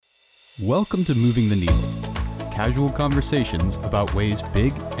Welcome to Moving the Needle, casual conversations about ways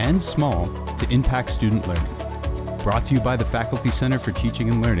big and small to impact student learning. Brought to you by the Faculty Center for Teaching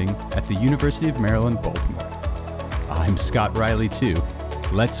and Learning at the University of Maryland, Baltimore. I'm Scott Riley too.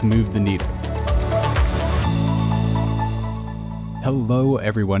 Let's move the needle. Hello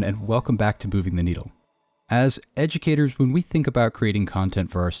everyone and welcome back to Moving the Needle. As educators, when we think about creating content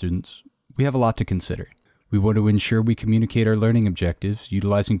for our students, we have a lot to consider. We want to ensure we communicate our learning objectives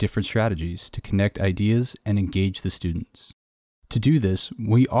utilizing different strategies to connect ideas and engage the students. To do this,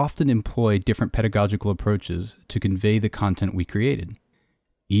 we often employ different pedagogical approaches to convey the content we created.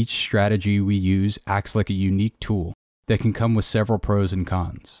 Each strategy we use acts like a unique tool that can come with several pros and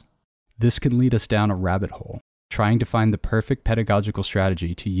cons. This can lead us down a rabbit hole, trying to find the perfect pedagogical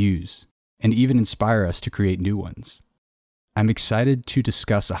strategy to use, and even inspire us to create new ones. I'm excited to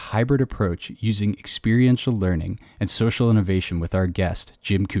discuss a hybrid approach using experiential learning and social innovation with our guest,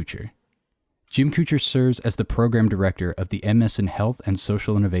 Jim Kucher. Jim Kucher serves as the program director of the MS in Health and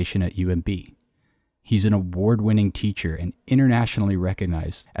Social Innovation at UMB. He's an award-winning teacher and internationally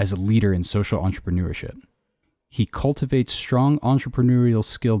recognized as a leader in social entrepreneurship. He cultivates strong entrepreneurial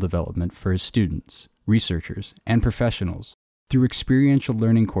skill development for his students, researchers, and professionals through experiential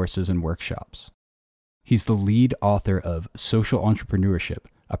learning courses and workshops. He's the lead author of Social Entrepreneurship,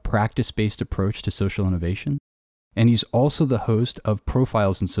 a practice-based approach to social innovation, and he's also the host of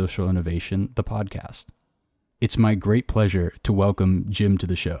Profiles in Social Innovation, the podcast. It's my great pleasure to welcome Jim to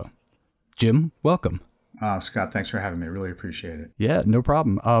the show. Jim, welcome. Scott, thanks for having me. I really appreciate it. Yeah, no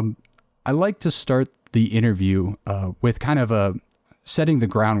problem. I like to start the interview with kind of setting the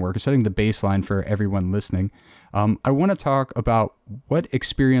groundwork, setting the baseline for everyone listening. I want to talk about what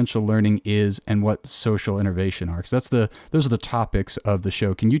experiential learning is and what social innovation are, because those are the topics of the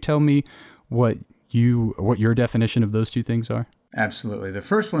show. Can you tell me what your definition of those two things are? Absolutely. The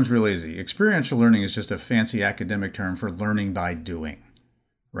first one's really easy. Experiential learning is just a fancy academic term for learning by doing,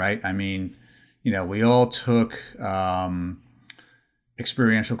 right? I mean, we all took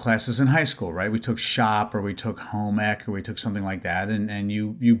experiential classes in high school, right? We took shop or we took home ec or we took something like that, and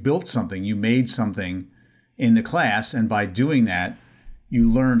you built something, you made something in the class, and by doing that, you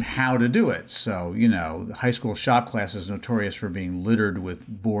learned how to do it. So, the high school shop class is notorious for being littered with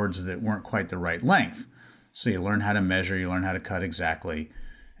boards that weren't quite the right length. So you learn how to measure, you learn how to cut exactly,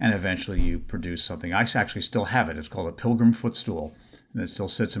 and eventually you produce something. I actually still have it. It's called a Pilgrim footstool, and it still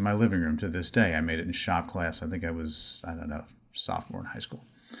sits in my living room to this day. I made it in shop class. I think I was, sophomore in high school.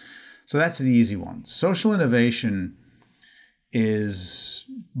 So that's the easy one. Social innovation is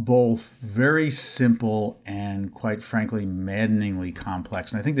both very simple and, quite frankly, maddeningly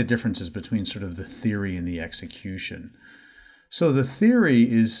complex. And I think the difference is between sort of the theory and the execution. So the theory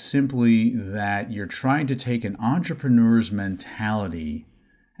is simply that you're trying to take an entrepreneur's mentality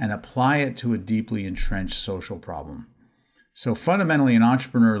and apply it to a deeply entrenched social problem. So fundamentally, an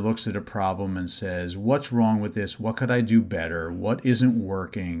entrepreneur looks at a problem and says, what's wrong with this? What could I do better? What isn't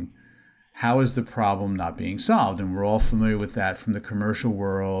working? How is the problem not being solved? And we're all familiar with that from the commercial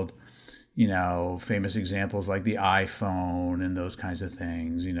world, famous examples like the iPhone and those kinds of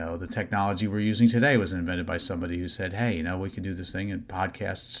things. The technology we're using today was invented by somebody who said, hey, we could do this thing, and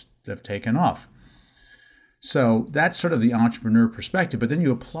podcasts have taken off. So that's sort of the entrepreneur perspective. But then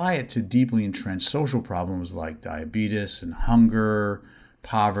you apply it to deeply entrenched social problems like diabetes and hunger,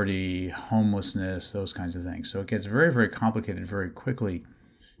 poverty, homelessness, those kinds of things. So it gets very, very complicated very quickly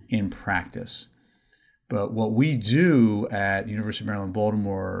in practice. But what we do at University of Maryland,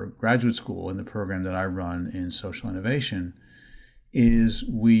 Baltimore Graduate School in the program that I run in social innovation is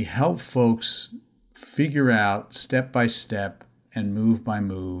we help folks figure out step by step and move by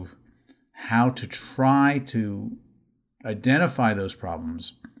move how to try to identify those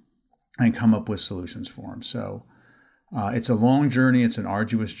problems and come up with solutions for them. So it's a long journey, it's an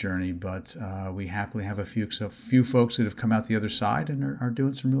arduous journey, but we happily have a few folks that have come out the other side and are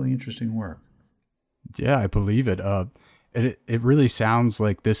doing some really interesting work. Yeah, I believe it. It really sounds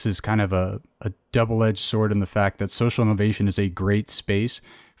like this is kind of a double-edged sword in the fact that social innovation is a great space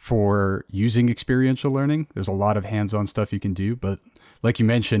for using experiential learning. There's a lot of hands-on stuff you can do, but like you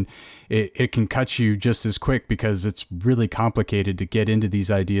mentioned, it can cut you just as quick because it's really complicated to get into these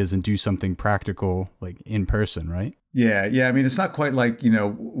ideas and do something practical, like in person, right? Yeah. I mean, it's not quite like,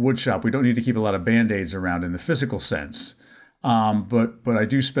 wood shop. We don't need to keep a lot of Band-Aids around in the physical sense. But I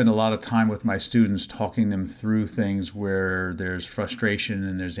do spend a lot of time with my students talking them through things where there's frustration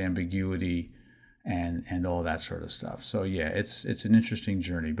and there's ambiguity and all that sort of stuff. So yeah, it's an interesting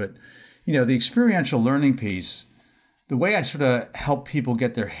journey. But, the experiential learning piece, the way I sort of help people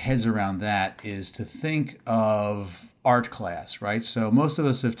get their heads around that is to think of art class, right? So most of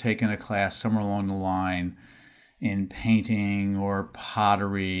us have taken a class somewhere along the line in painting or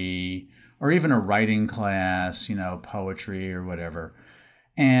pottery or even a writing class, poetry or whatever.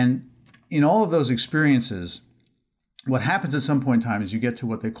 And in all of those experiences, what happens at some point in time is you get to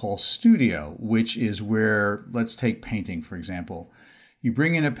what they call studio, which is where, let's take painting, for example. You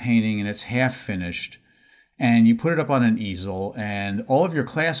bring in a painting and it's half finished, and you put it up on an easel, and all of your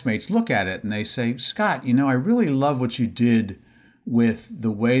classmates look at it and they say, Scott, I really love what you did with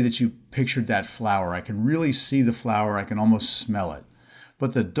the way that you pictured that flower. I can really see the flower. I can almost smell it.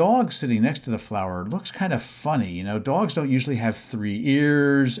 But the dog sitting next to the flower looks kind of funny. Dogs don't usually have 3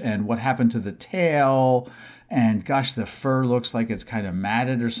 ears, and what happened to the tail? And gosh, the fur looks like it's kind of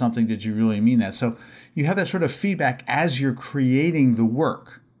matted or something. Did you really mean that? So you have that sort of feedback as you're creating the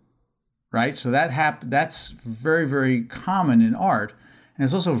work, right? So that's very, very common in art. And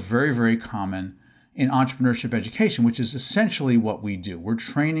it's also very, very common in entrepreneurship education, which is essentially what we do. We're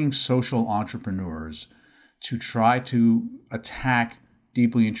training social entrepreneurs to try to attack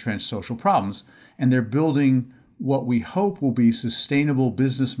deeply entrenched social problems. And they're building what we hope will be sustainable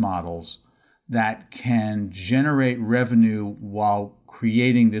business models that can generate revenue while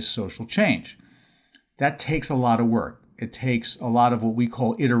creating this social change. That takes a lot of work. It takes a lot of what we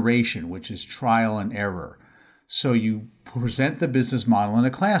call iteration, which is trial and error. So you present the business model in a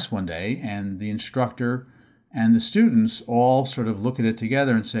class one day, and the instructor and the students all sort of look at it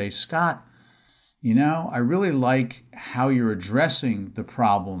together and say, Scott, I really like how you're addressing the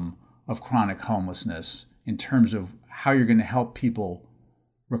problem of chronic homelessness in terms of how you're going to help people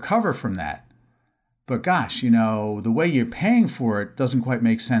recover from that. But gosh, the way you're paying for it doesn't quite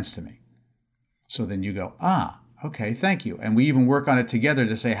make sense to me. So then you go, okay, thank you. And we even work on it together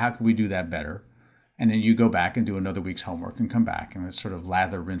to say, how can we do that better? And then you go back and do another week's homework and come back. And it's sort of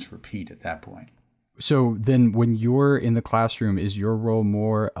lather, rinse, repeat at that point. So then when you're in the classroom, is your role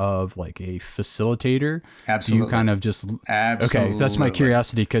more of like a facilitator? Absolutely. Do you kind of just... Absolutely. Okay, that's my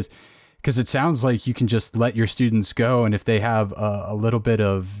curiosity because it sounds like you can just let your students go, and if they have a little bit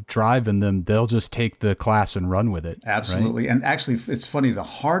of drive in them, they'll just take the class and run with it. Absolutely. Right? And actually, it's funny, the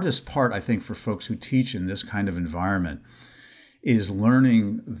hardest part, I think, for folks who teach in this kind of environment is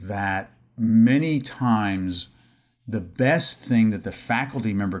learning that many times the best thing that the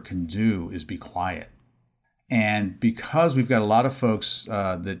faculty member can do is be quiet. And because we've got a lot of folks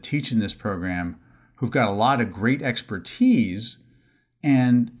that teach in this program who've got a lot of great expertise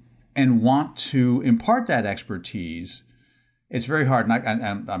and want to impart that expertise, it's very hard.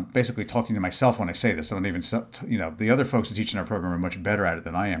 And I'm basically talking to myself when I say this. I don't even, the other folks who teach in our program are much better at it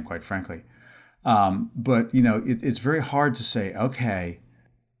than I am, quite frankly. But it's very hard to say, okay,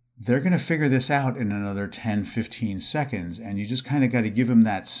 they're going to figure this out in another 10, 15 seconds. And you just kind of got to give them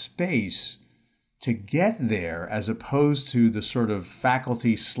that space to get there, as opposed to the sort of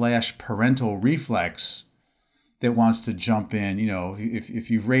faculty/parental reflex that wants to jump in. If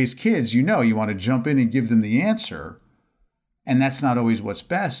you've raised kids, you want to jump in and give them the answer. And that's not always what's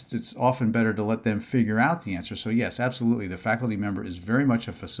best. It's often better to let them figure out the answer. So yes, absolutely. The faculty member is very much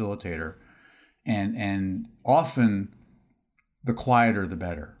a facilitator, and often the quieter, the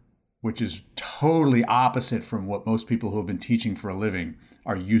better, which is totally opposite from what most people who have been teaching for a living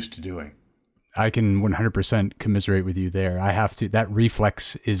are used to doing. I can 100% commiserate with you there. I have to, that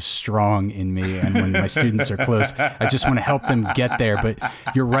reflex is strong in me. And when my students are close, I just want to help them get there. But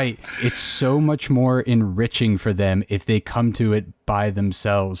you're right. It's so much more enriching for them if they come to it by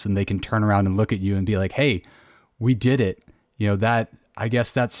themselves and they can turn around and look at you and be like, hey, we did it. I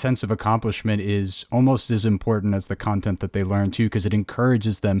guess that sense of accomplishment is almost as important as the content that they learn too, because it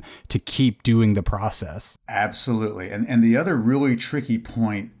encourages them to keep doing the process. Absolutely. And the other really tricky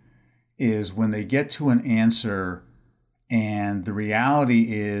point is when they get to an answer and the reality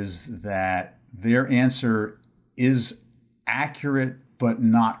is that their answer is accurate but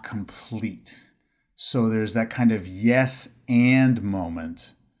not complete. So there's that kind of yes and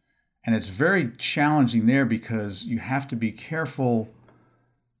moment. And it's very challenging there because you have to be careful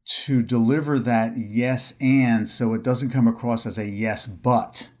to deliver that yes and so it doesn't come across as a yes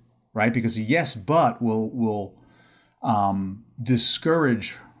but, right? Because a yes but will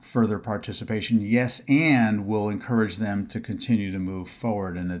discourage further participation. Yes and will encourage them to continue to move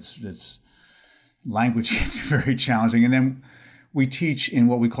forward, and it's language gets very challenging. And then we teach in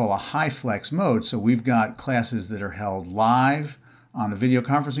what we call a high flex mode. So we've got classes that are held live on a video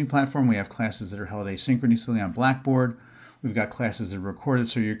conferencing platform. We have classes that are held asynchronously on Blackboard. We've got classes that are recorded,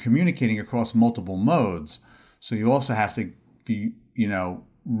 so you're communicating across multiple modes. So you also have to be,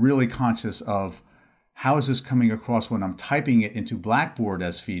 really conscious of how is this coming across when I'm typing it into Blackboard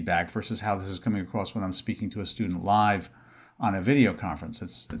as feedback versus how this is coming across when I'm speaking to a student live on a video conference.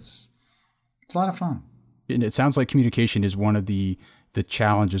 It's a lot of fun. And it sounds like communication is one of the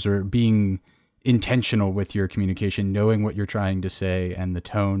challenges, or being intentional with your communication, knowing what you're trying to say and the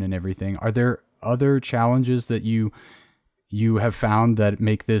tone and everything. Are there other challenges that you have found that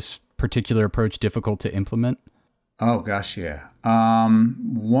make this particular approach difficult to implement? Oh, gosh, yeah.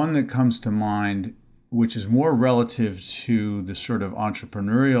 One that comes to mind, which is more relative to the sort of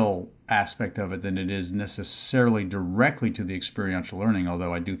entrepreneurial aspect of it than it is necessarily directly to the experiential learning,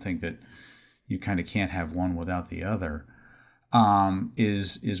 although I do think that you kind of can't have one without the other,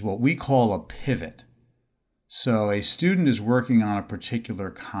 is what we call a pivot. So a student is working on a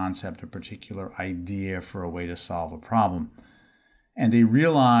particular concept, a particular idea for a way to solve a problem. And they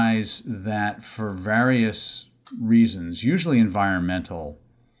realize that for various reasons, usually environmental,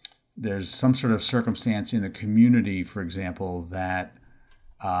 there's some sort of circumstance in the community, for example, that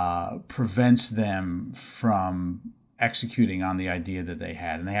prevents them from executing on the idea that they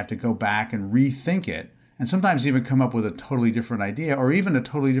had. And they have to go back and rethink it, and sometimes even come up with a totally different idea or even a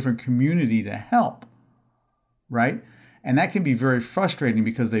totally different community to help, right? And that can be very frustrating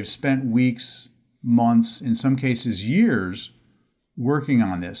because they've spent weeks, months, in some cases years, working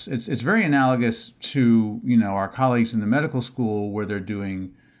on this. It's very analogous to, our colleagues in the medical school where they're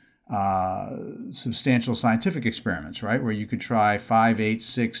doing substantial scientific experiments, right? Where you could try 5, 8,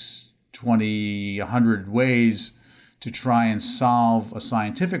 6, 20, 100 ways to try and solve a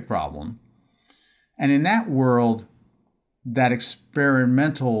scientific problem. And in that world, that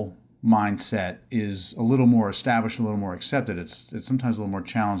experimental mindset is a little more established, a little more accepted. It's sometimes a little more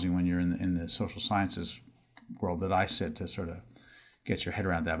challenging when you're in the social sciences world that I sit to sort of get your head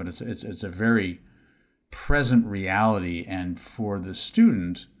around that. But it's a very present reality, and for the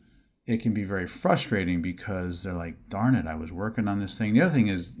student, it can be very frustrating because they're like, darn it, I was working on this thing. The other thing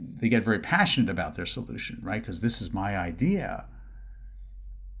is they get very passionate about their solution, right? Because this is my idea.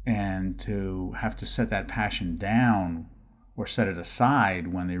 And to have to set that passion down or set it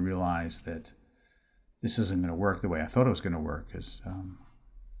aside when they realize that this isn't going to work the way I thought it was going to work is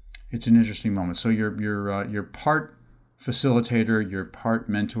it's an interesting moment. So you're part facilitator, you're part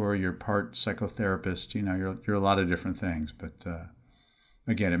mentor, you're part psychotherapist. You're a lot of different things, but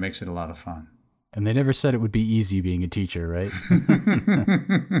again, it makes it a lot of fun. And they never said it would be easy being a teacher, right?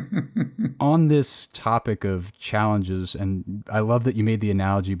 On this topic of challenges, and I love that you made the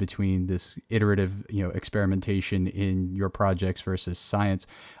analogy between this iterative, experimentation in your projects versus science.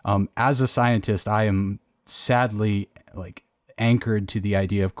 As a scientist, I am sadly anchored to the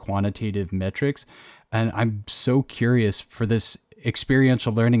idea of quantitative metrics. And I'm so curious for this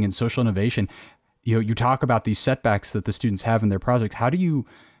experiential learning and social innovation. You talk about these setbacks that the students have in their projects. How do you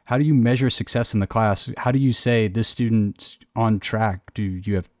measure success in the class? How do you say this student's on track? Do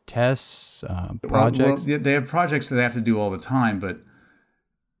you have tests, projects? Well, they have projects that they have to do all the time, but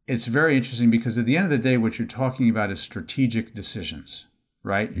it's very interesting because at the end of the day, what you're talking about is strategic decisions,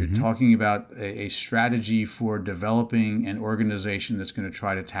 right? You're talking about a strategy for developing an organization that's going to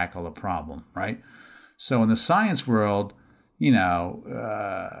try to tackle a problem, right? So in the science world, and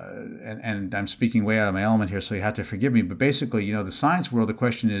I'm speaking way out of my element here, so you have to forgive me. But basically, the science world, the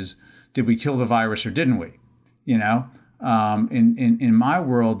question is, did we kill the virus or didn't we? In my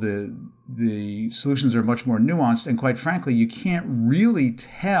world, the solutions are much more nuanced, and quite frankly, you can't really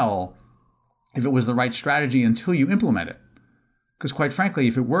tell if it was the right strategy until you implement it. Because quite frankly,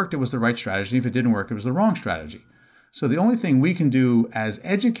 if it worked, it was the right strategy. If it didn't work, it was the wrong strategy. So the only thing we can do as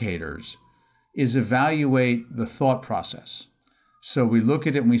educators is evaluate the thought process. So we look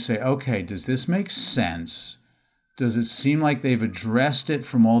at it and we say, okay, does this make sense? Does it seem like they've addressed it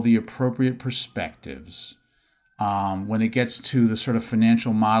from all the appropriate perspectives? When it gets to the sort of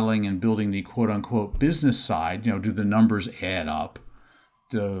financial modeling and building the quote-unquote business side, do the numbers add up?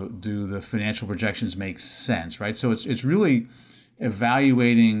 Do the financial projections make sense, right? So it's really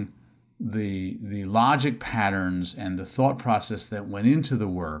evaluating the logic patterns and the thought process that went into the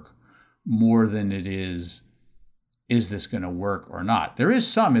work more than it is this going to work or not? There is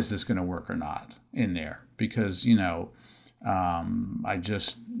some is this going to work or not in there because, I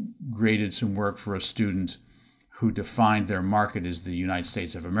just graded some work for a student who defined their market as the United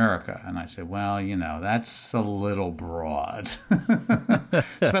States of America. And I said, well, that's a little broad,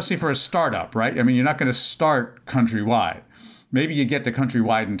 especially for a startup, right? I mean, you're not going to start countrywide. Maybe you get to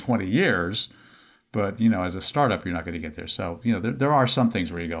countrywide in 20 years, but, as a startup, you're not going to get there. So, there are some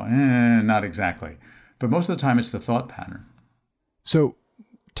things where you go, not exactly. But most of the time, it's the thought pattern. So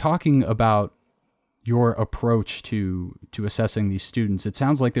talking about your approach to assessing these students. It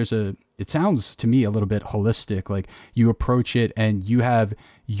sounds like it sounds to me a little bit holistic, like you approach it and you have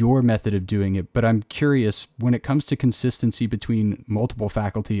your method of doing it. But I'm curious, when it comes to consistency between multiple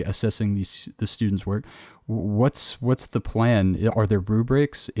faculty assessing the students' work, what's the plan? Are there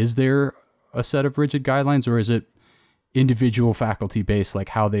rubrics? Is there a set of rigid guidelines, or is it individual faculty based, like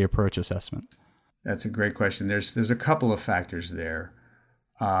how they approach assessment? That's a great question. There's a couple of factors there.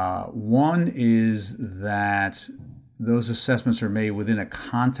 One is that those assessments are made within a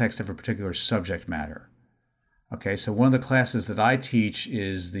context of a particular subject matter. Okay, so one of the classes that I teach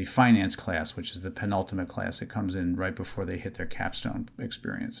is the finance class, which is the penultimate class. It comes in right before they hit their capstone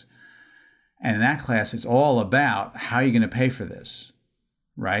experience. And in that class, it's all about how you're going to pay for this,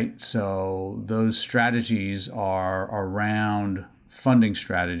 right? So those strategies are around funding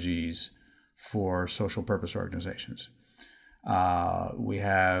strategies for social purpose organizations. We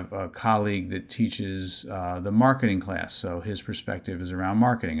have a colleague that teaches the marketing class, so his perspective is around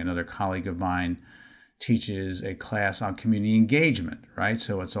marketing. Another colleague of mine teaches a class on community engagement, right?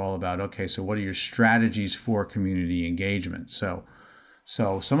 So it's all about, okay, so what are your strategies for community engagement? So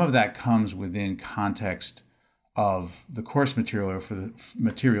some of that comes within context of the course material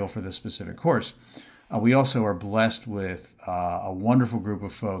for the specific course. We also are blessed with a wonderful group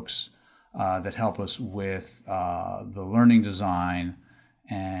of folks that help us with the learning design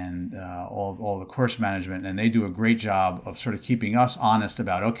and all the course management. And they do a great job of sort of keeping us honest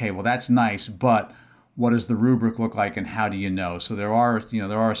about, okay, well, that's nice, but what does the rubric look like and how do you know? So there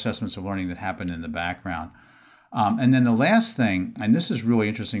are assessments of learning that happen in the background. And then the last thing, and this is really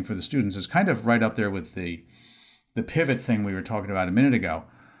interesting for the students, is kind of right up there with the pivot thing we were talking about a minute ago.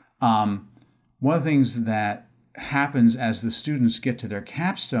 One of the things that happens as the students get to their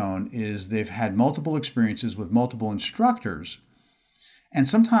capstone is they've had multiple experiences with multiple instructors, and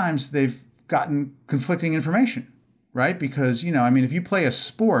sometimes they've gotten conflicting information, right? Because, if you play a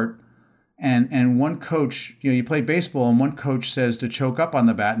sport and one coach, you play baseball and one coach says to choke up on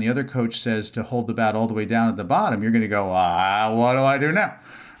the bat and the other coach says to hold the bat all the way down at the bottom, you're going to go, what do I do now,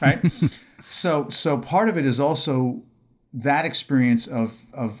 right? So part of it is also that experience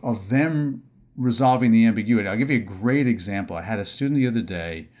of them resolving the ambiguity. I'll give you a great example. I had a student the other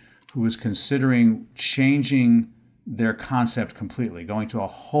day who was considering changing their concept completely, going to a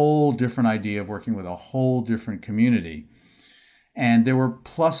whole different idea of working with a whole different community. And there were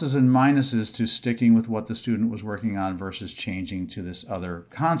pluses and minuses to sticking with what the student was working on versus changing to this other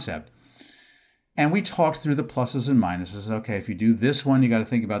concept. And we talked through the pluses and minuses. Okay, if you do this one, you got to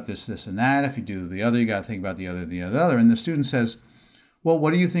think about this, this, and that. If you do the other, you got to think about the other, the other. And the student says, well,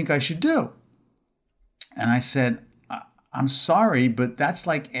 what do you think I should do? And I said, I'm sorry, but that's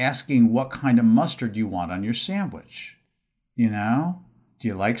like asking what kind of mustard you want on your sandwich. Do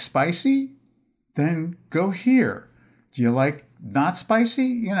you like spicy? Then go here. Do you like not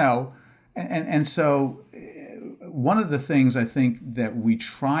spicy? And so one of the things I think that we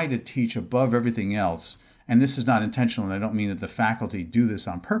try to teach above everything else, and this is not intentional, and I don't mean that the faculty do this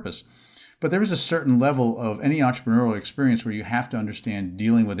on purpose, but there is a certain level of any entrepreneurial experience where you have to understand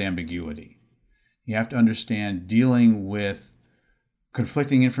dealing with ambiguity. You have to understand dealing with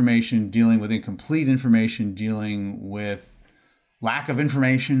conflicting information, dealing with incomplete information, dealing with lack of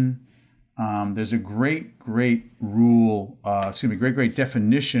information. There's a great rule, great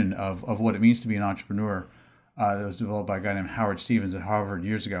definition of what it means to be an entrepreneur that was developed by a guy named Howard Stevens at Harvard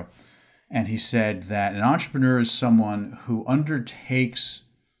years ago. And he said that an entrepreneur is someone who undertakes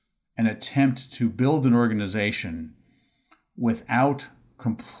an attempt to build an organization without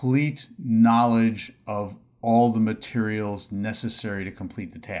complete knowledge of all the materials necessary to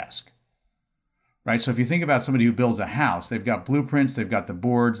complete the task. Right? So if you think about somebody who builds a house, they've got blueprints, they've got the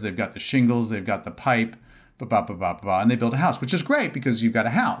boards, they've got the shingles, they've got the pipe, and they build a house, which is great because you've got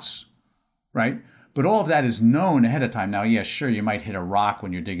a house, right? But all of that is known ahead of time. Now, yeah, sure, you might hit a rock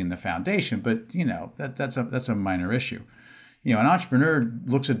when you're digging the foundation, but that's a minor issue. An entrepreneur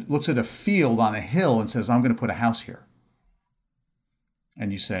looks at a field on a hill and says, I'm going to put a house here.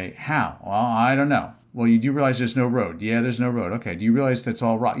 And you say, how? Well, I don't know. Well, you do realize there's no road. Yeah, there's no road. Okay. Do you realize that's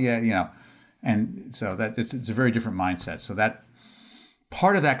all rock? Yeah, And so that it's a very different mindset. So that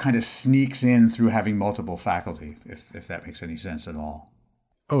part of that kind of sneaks in through having multiple faculty, if that makes any sense at all.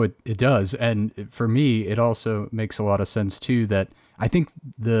 Oh, it does. And for me, it also makes a lot of sense too, that I think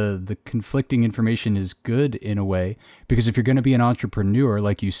the conflicting information is good in a way, because if you're going to be an entrepreneur,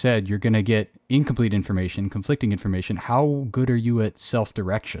 like you said, you're going to get incomplete information, conflicting information. How good are you at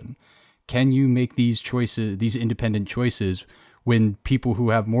self-direction? Can you make these choices, these independent choices, when people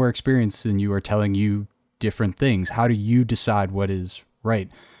who have more experience than you are telling you different things? How do you decide what is right?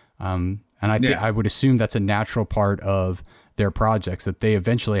 And I would assume that's a natural part of their projects, that they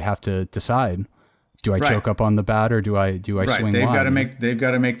eventually have to decide, do I choke up on the bat or do I swing They've wide? They've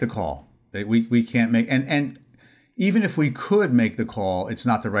got to make the call. We can't make, and even if we could make the call, it's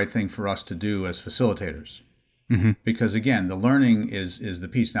not the right thing for us to do as facilitators. Mm-hmm. Because again, the learning is the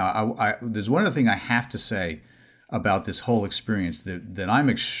piece. Now, there's one other thing I have to say about this whole experience that I'm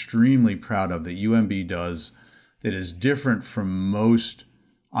extremely proud of that UMB does that is different from most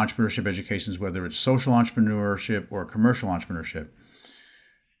entrepreneurship educations, whether it's social entrepreneurship or commercial entrepreneurship.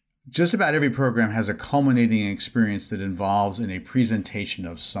 Just about every program has a culminating experience that involves in a presentation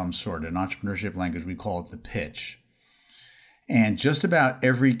of some sort. In entrepreneurship language, we call it the pitch. And just about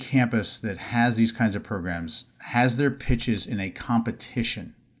every campus that has these kinds of programs has their pitches in a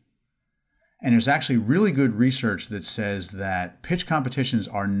competition. And there's actually really good research that says that pitch competitions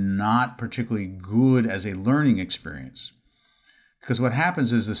are not particularly good as a learning experience. Because what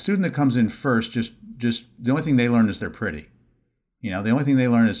happens is the student that comes in first, just the only thing they learn is they're pretty. The only thing they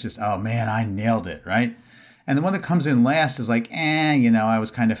learn is just, oh man, I nailed it, right? And the one that comes in last is like, I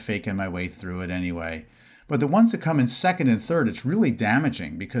was kind of faking my way through it anyway. But the ones that come in second and third, it's really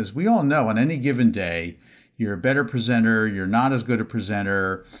damaging because we all know on any given day, you're a better presenter, you're not as good a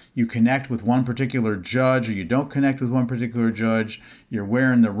presenter, you connect with one particular judge or you don't connect with one particular judge, you're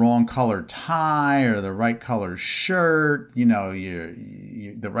wearing the wrong color tie or the right color shirt, you're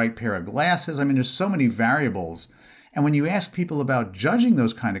the right pair of glasses. I mean, there's so many variables. And when you ask people about judging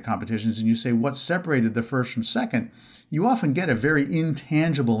those kind of competitions and you say what separated the first from second, you often get a very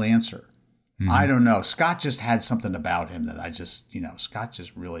intangible answer. Mm-hmm. I don't know. Scott just had something about him that Scott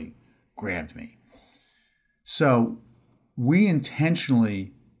just really grabbed me. So we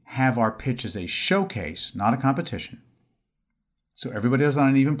intentionally have our pitch as a showcase, not a competition. So everybody is on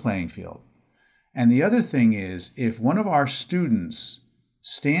an even playing field. And the other thing is, if one of our students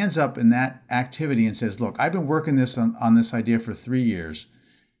stands up in that activity and says, look, I've been working on this idea for 3 years.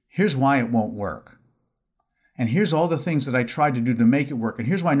 Here's why it won't work. And here's all the things that I tried to do to make it work. And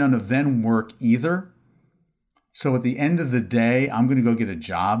here's why none of them work either. So at the end of the day, I'm going to go get a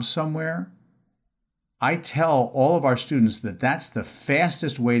job somewhere. I tell all of our students that that's the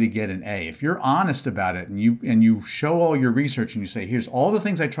fastest way to get an A. If you're honest about it and you show all your research and you say, here's all the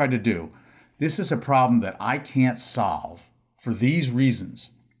things I tried to do. This is a problem that I can't solve for these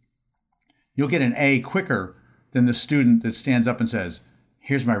reasons. You'll get an A quicker than the student that stands up and says,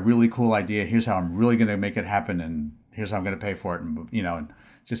 here's my really cool idea. Here's how I'm really going to make it happen. And here's how I'm going to pay for it. And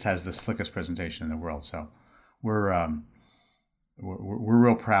just has the slickest presentation in the world. So we're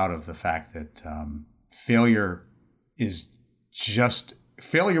real proud of the fact that failure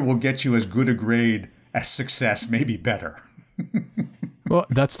will get you as good a grade as success, maybe better. Well,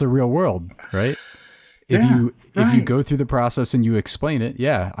 that's the real world, right? If you go through the process and you explain it,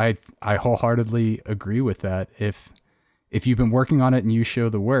 I wholeheartedly agree with that. If you've been working on it and you show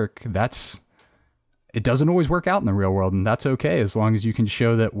the work, it doesn't always work out in the real world, and that's okay as long as you can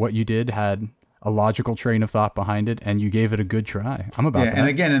show that what you did had a logical train of thought behind it and you gave it a good try. I'm about that. And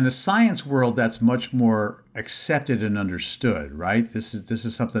again, in the science world, that's much more accepted and understood, right? This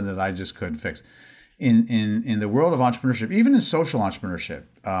is something that I just couldn't fix. In the world of entrepreneurship, even in social entrepreneurship,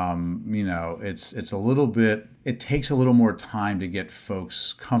 it's a little bit, it takes a little more time to get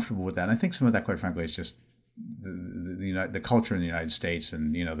folks comfortable with that. And I think some of that, quite frankly, is just the culture in the United States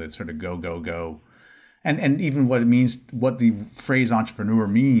and, the sort of go. And even what it means, what the phrase entrepreneur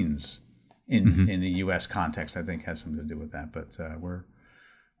means in the U.S. context, I think has something to do with that. But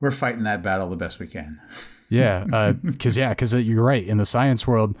we're fighting that battle the best we can. Yeah, because you're right. In the science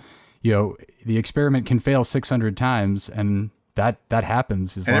world, the experiment can fail 600 times, and that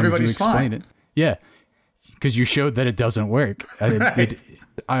happens as long as you explain it. Yeah, because you showed that it doesn't work.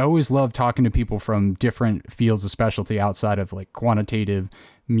 I always love talking to people from different fields of specialty outside of like quantitative,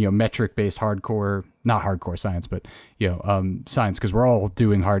 metric-based not hardcore science, but science, because we're all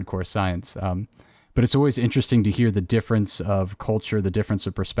doing hardcore science. But it's always interesting to hear the difference of culture, the difference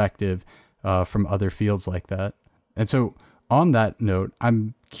of perspective from other fields like that. And so on that note,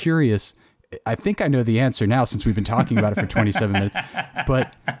 I'm curious, I think I know the answer now since we've been talking about it for 27 minutes,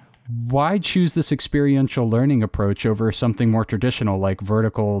 but why choose this experiential learning approach over something more traditional like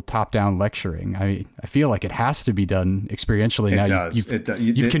vertical top-down lecturing? I feel like it has to be done experientially. It does.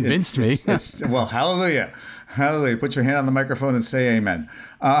 You've convinced me. Well, hallelujah. Hallelujah. Put your hand on the microphone and say amen.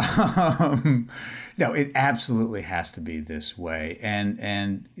 No, it absolutely has to be this way.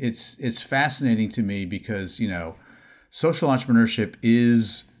 And it's fascinating to me because, social entrepreneurship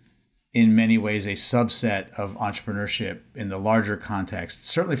is in many ways a subset of entrepreneurship in the larger context.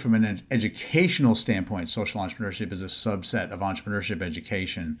 Certainly from an educational standpoint, social entrepreneurship is a subset of entrepreneurship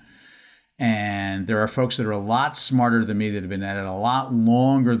education. And there are folks that are a lot smarter than me that have been at it a lot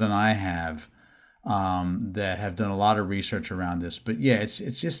longer than I have, that have done a lot of research around this. But yeah, it's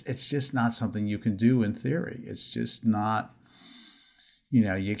just not something you can do in theory. It's just not,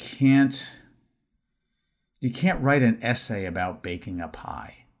 you can't write an essay about baking a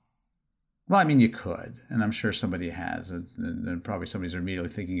pie. Well, I mean, you could, and I'm sure somebody has, and probably somebody's immediately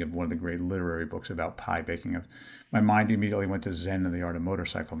thinking of one of the great literary books about pie baking. My mind immediately went to Zen and the Art of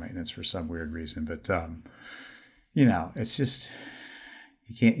Motorcycle Maintenance for some weird reason. But, it's just,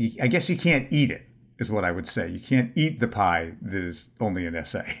 I guess you can't eat it, is what I would say. You can't eat the pie that is only an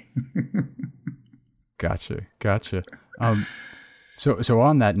essay. Gotcha. So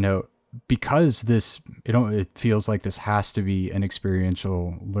on that note, because it feels like this has to be an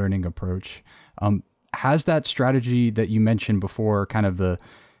experiential learning approach, has that strategy that you mentioned before, kind of the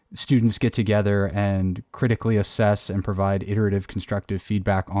students get together and critically assess and provide iterative constructive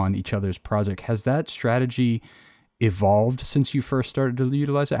feedback on each other's project, has that strategy evolved since you first started to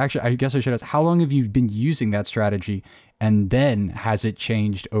utilize it? Actually, I guess I should ask, how long have you been using that strategy, and then has it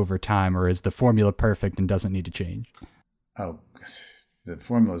changed over time, or is the formula perfect and doesn't need to change? Oh, the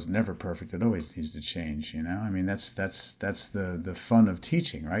formula is never perfect. It always needs to change. I mean, that's the fun of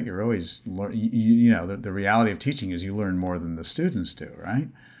teaching, right? You're always the reality of teaching is you learn more than the students do, right?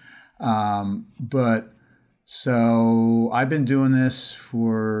 But so I've been doing this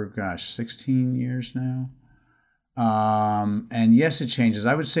for 16 years now. And yes, it changes.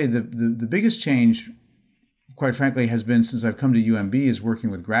 I would say the biggest change, quite frankly, has been since I've come to UMB is working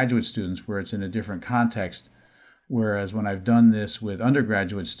with graduate students, where it's in a different context. Whereas when I've done this with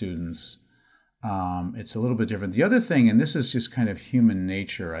undergraduate students, it's a little bit different. The other thing, and this is just kind of human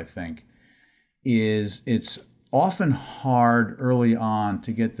nature, I think, is it's often hard early on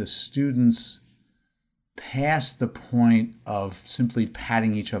to get the students past the point of simply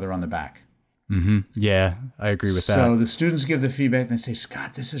patting each other on the back. Mm-hmm. Yeah, I agree with that. So the students give the feedback and they say,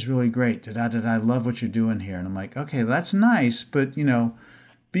 "Scott, this is really great. I love what you're doing here." And I'm like, okay, that's nice, but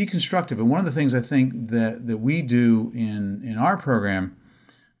be constructive. And one of the things I think that we do in our program,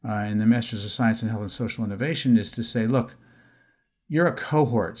 in the Masters of Science in Health and Social Innovation, is to say, look, you're a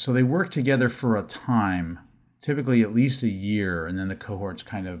cohort. So they work together for a time, typically at least a year, and then the cohorts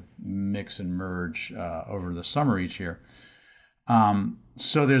kind of mix and merge over the summer each year.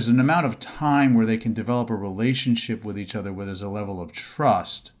 So there's an amount of time where they can develop a relationship with each other where there's a level of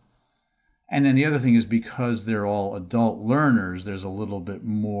trust. And then the other thing is, because they're all adult learners, there's a little bit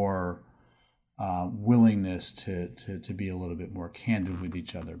more willingness to be a little bit more candid with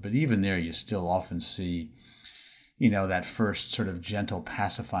each other. But even there, you still often see, that first sort of gentle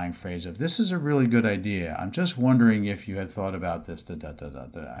pacifying phrase of, "This is a really good idea. I'm just wondering if you had thought about this."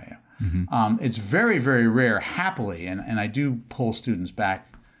 Mm-hmm. It's very, very rare, happily, and I do pull students back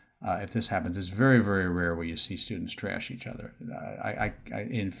if this happens. It's very, very rare where you see students trash each other. I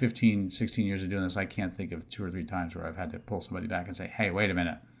in 15, 16 years of doing this, I can't think of 2 or 3 times where I've had to pull somebody back and say, "Hey, wait a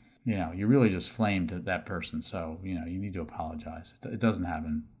minute. You really just flamed that person, so, you need to apologize." It doesn't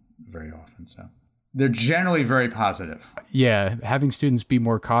happen very often, so. They're generally very positive. Yeah, having students be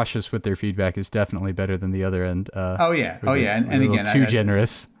more cautious with their feedback is definitely better than the other end. Oh yeah, and again, too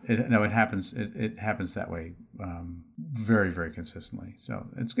generous. It happens. It happens that way very, very consistently. So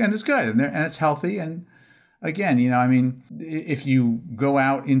it's good, and it's healthy. And again, if you go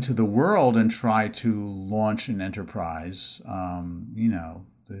out into the world and try to launch an enterprise,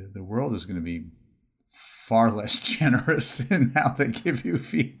 the world is going to be far less generous in how they give you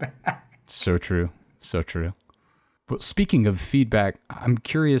feedback. So true. Well, speaking of feedback, I'm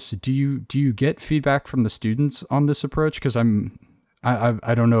curious, do you get feedback from the students on this approach? Because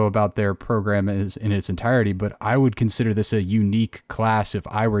I don't know about their program in its entirety, but I would consider this a unique class if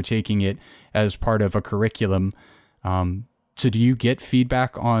I were taking it as part of a curriculum. So do you get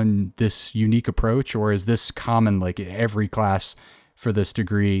feedback on this unique approach, or is this common, like every class for this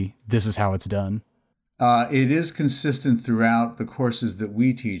degree, this is how it's done? It is consistent throughout the courses that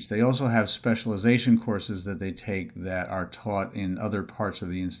we teach. They also have specialization courses that they take that are taught in other parts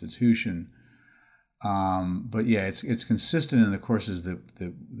of the institution. But yeah, it's consistent in the courses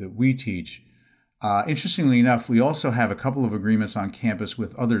that we teach. Interestingly enough, we also have a couple of agreements on campus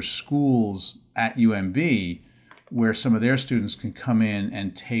with other schools at UMB where some of their students can come in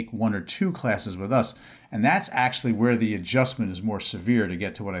and take 1 or 2 classes with us. And that's actually where the adjustment is more severe, to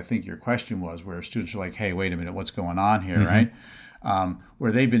get to what I think your question was, where students are like, "Hey, wait a minute, what's going on here," right?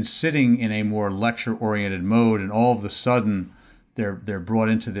 Where they've been sitting in a more lecture-oriented mode, and all of a sudden they're brought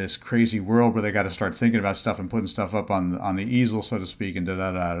into this crazy world where they got to start thinking about stuff and putting stuff up on the easel, so to speak, and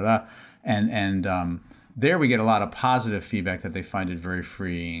there we get a lot of positive feedback that they find it very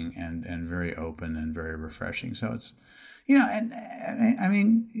freeing and very open and very refreshing. So it's, and I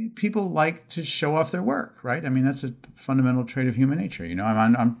mean, people like to show off their work, right? I mean, that's a fundamental trait of human nature.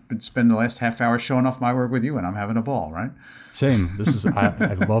 I'm spending the last half hour showing off my work with you, and I'm having a ball, right? Same. This is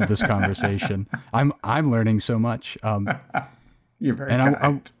I love this conversation. I'm learning so much. You're very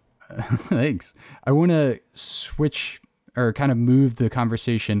kind. Thanks. I want to switch or kind of move the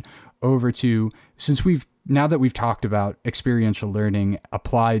conversation over to, now that we've talked about experiential learning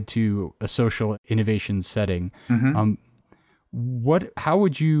applied to a social innovation setting, how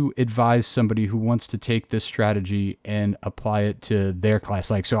would you advise somebody who wants to take this strategy and apply it to their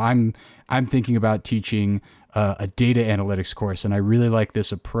class? Like, so I'm thinking about teaching a data analytics course, and I really like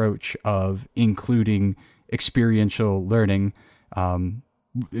this approach of including experiential learning,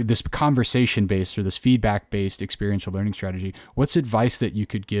 this conversation-based or this feedback-based experiential learning strategy. What's advice that you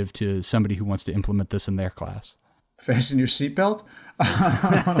could give to somebody who wants to implement this in their class? Fasten your seatbelt.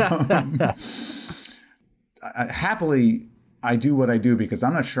 Happily, I do what I do because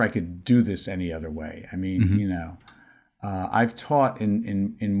I'm not sure I could do this any other way. I mean, I've taught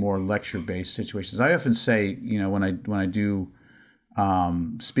in more lecture-based situations. I often say, when I do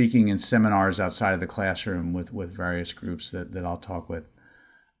speaking in seminars outside of the classroom with various groups that I'll talk with,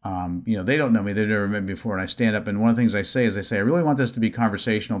 they don't know me, they've never met me before, and I stand up, and one of the things I say is I really want this to be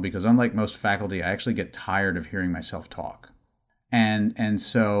conversational because unlike most faculty, I actually get tired of hearing myself talk. And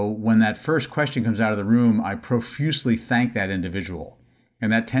so when that first question comes out of the room, I profusely thank that individual,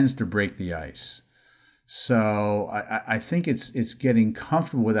 and that tends to break the ice. So I think it's getting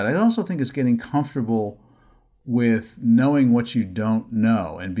comfortable with that. I also think it's getting comfortable with knowing what you don't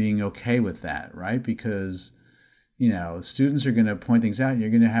know and being okay with that, right? Because, students are going to point things out and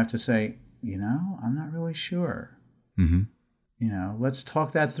you're going to have to say, I'm not really sure. Let's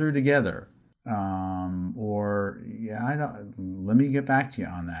talk that through together. Let me get back to you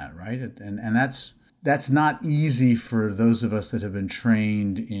on that, right? And that's not easy for those of us that have been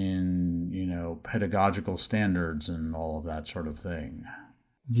trained in, pedagogical standards and all of that sort of thing.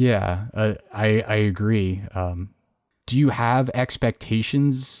 Yeah, I agree. Do you have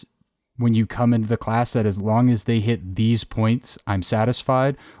expectations when you come into the class that as long as they hit these points, I'm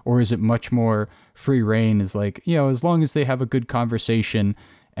satisfied? Or is it much more free reign? Is like, as long as they have a good conversation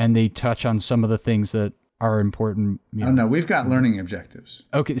and they touch on some of the things that are important. Oh no, we've got learning objectives.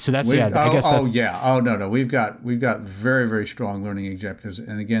 Okay, so that's I guess. No, we've got very, very strong learning objectives,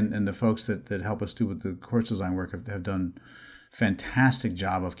 and again, and the folks that help us do with the course design work have done fantastic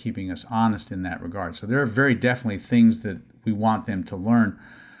job of keeping us honest in that regard. So there are very definitely things that we want them to learn.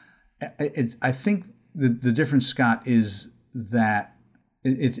 I think the difference, Scott, is that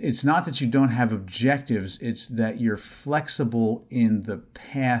it's not that you don't have objectives, it's that you're flexible in the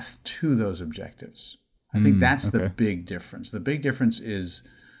path to those objectives. I think that's the big difference. The big difference is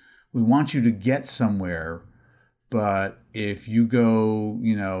we want you to get somewhere, but if you go,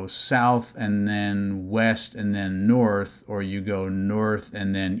 south and then west and then north, or you go north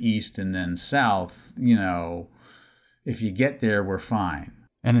and then east and then south, if you get there, we're fine.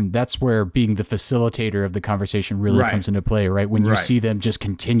 And that's where being the facilitator of the conversation really comes into play, right? When you see them just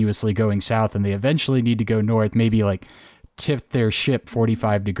continuously going south and they eventually need to go north, maybe like tip their ship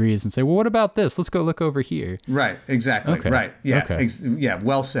 45 degrees and say, well, what about this? Let's go look over here. Right, exactly. Okay. Right. Yeah. Okay.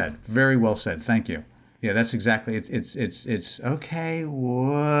 Well said. Very well said. Thank you. Yeah, that's exactly. It's okay.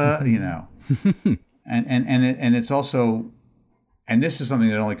 What, and it's also, and this is something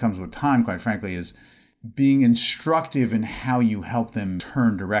that only comes with time, quite frankly, is being instructive in how you help them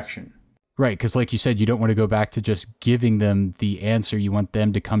turn direction. Right, because like you said, you don't want to go back to just giving them the answer. You want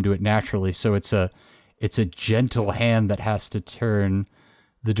them to come to it naturally. So it's a gentle hand that has to turn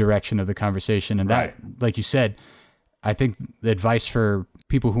the direction of the conversation. And that, like you said, I think the advice for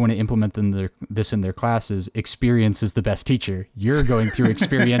people who want to implement this in their classes, experience is the best teacher. You're going through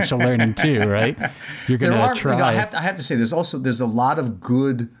experiential learning too, right? You're going to try. I have to say, there's a lot of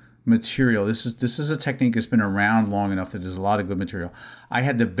good material. This is a technique that's been around long enough that there's a lot of good material. I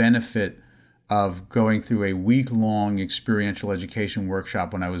had the benefit of going through a week-long experiential education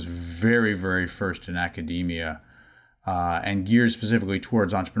workshop when I was very, very first in academia, and geared specifically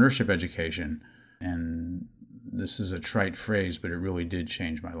towards entrepreneurship education. And this is a trite phrase, but it really did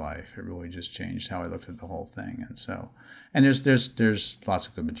change my life. It really just changed how I looked at the whole thing. And there's lots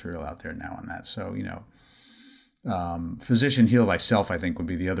of good material out there now on that. So, physician heal thyself, I think, would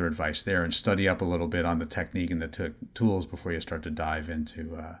be the other advice there, and study up a little bit on the technique and the tools before you start to dive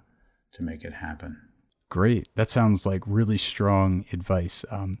into to make it happen. Great. That sounds like really strong advice.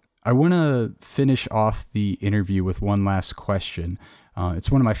 I want to finish off the interview with one last question.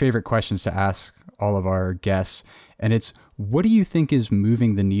 It's one of my favorite questions to ask all of our guests. And it's, what do you think is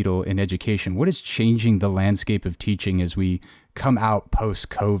moving the needle in education? What is changing the landscape of teaching as we come out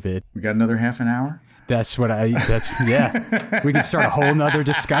post-COVID? We got another half an hour? Yeah. We could start a whole nother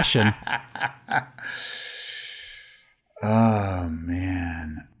discussion. Oh,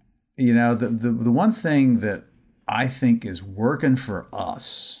 man. You know, the one thing that I think is working for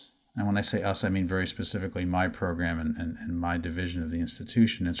us, and when I say us, I mean very specifically my program and my division of the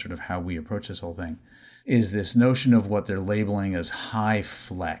institution and sort of how we approach this whole thing, is this notion of what they're labeling as high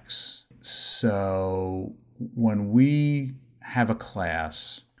flex. So when we have a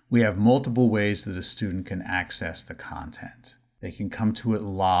class, we have multiple ways that a student can access the content. They can come to it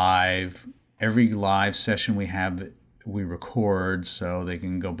live. Every live session we have, we record, so they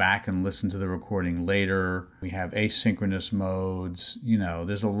can go back and listen to the recording later. We have asynchronous modes. You know,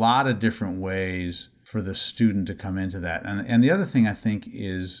 there's a lot of different ways for the student to come into that. And the other thing I think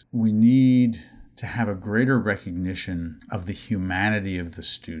is we need to have a greater recognition of the humanity of the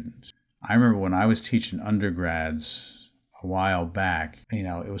student. I remember when I was teaching undergrads a while back, you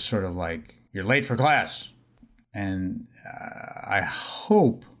know, it was sort of like, you're late for class. And I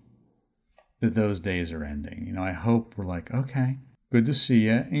hope that those days are ending. You know, I hope we're like, okay, good to see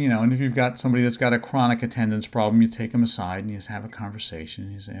you. And, you know, and if you've got somebody that's got a chronic attendance problem, you take them aside and you just have a conversation.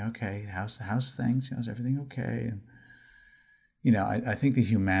 And you say, okay, how's things? You know, is everything okay? And, you know, I think the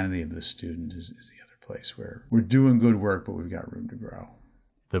humanity of the student is the other place where we're doing good work, but we've got room to grow.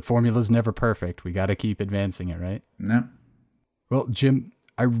 The formula's never perfect. We got to keep advancing it, right? No. Well, Jim,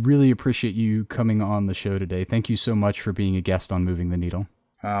 I really appreciate you coming on the show today. Thank you so much for being a guest on Moving the Needle.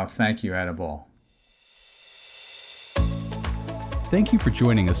 Oh, thank you, Addaball. Thank you for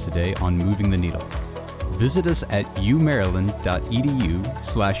joining us today on Moving the Needle. Visit us at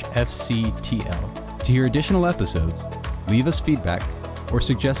umaryland.edu/FCTL to hear additional episodes, leave us feedback, or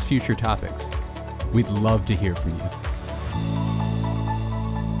suggest future topics. We'd love to hear from you.